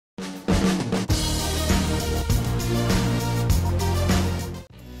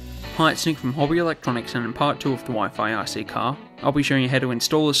Hi, it's Nick from Hobby Electronics, and in part 2 of the Wi-Fi RC car, I'll be showing you how to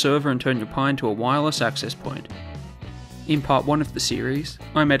install a server and turn your Pi into a wireless access point. In part 1 of the series,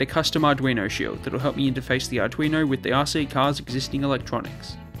 I made a custom Arduino shield that will help me interface the Arduino with the RC car's existing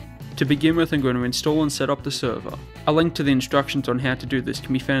electronics. To begin with, I'm going to install and set up the server. A link to the instructions on how to do this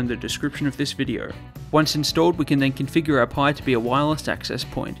can be found in the description of this video. Once installed, we can then configure our Pi to be a wireless access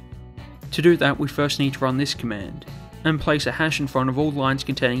point. To do that, we first need to run this command, and place a hash in front of all lines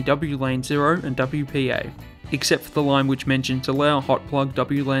containing WLAN 0 and WPA, except for the line which mentions allow hot plug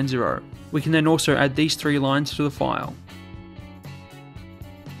WLAN 0. We can then also add these 3 lines to the file.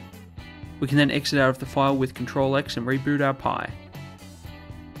 We can then exit out of the file with Ctrl X and reboot our Pi.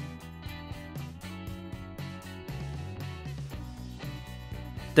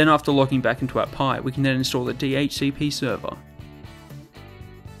 Then after logging back into our Pi, we can then install the DHCP server.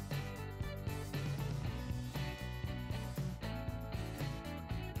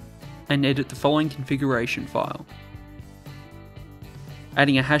 And edit the following configuration file,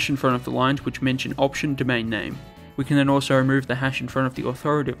 adding a hash in front of the lines which mention option domain name. We can then also remove the hash in front of the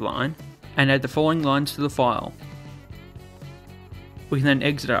authoritative line and add the following lines to the file. We can then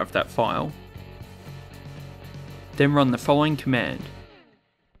exit out of that file, then run the following command,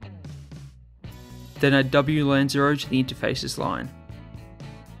 then add WLAN 0 to the interfaces line.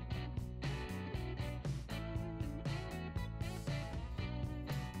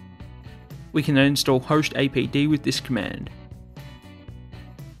 We can then install host APD with this command.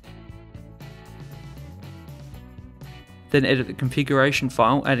 Then edit the configuration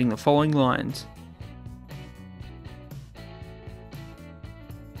file, adding the following lines.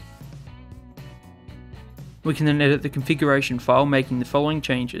 We can then edit the configuration file, making the following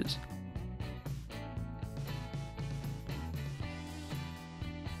changes.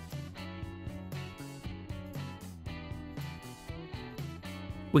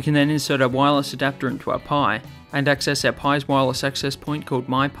 We can then insert our wireless adapter into our Pi and access our Pi's wireless access point called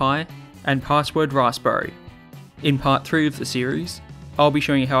MyPi and password Raspberry. In part 3 of the series, I'll be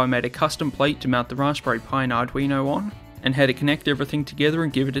showing you how I made a custom plate to mount the Raspberry Pi and Arduino on, and how to connect everything together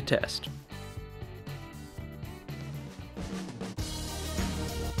and give it a test.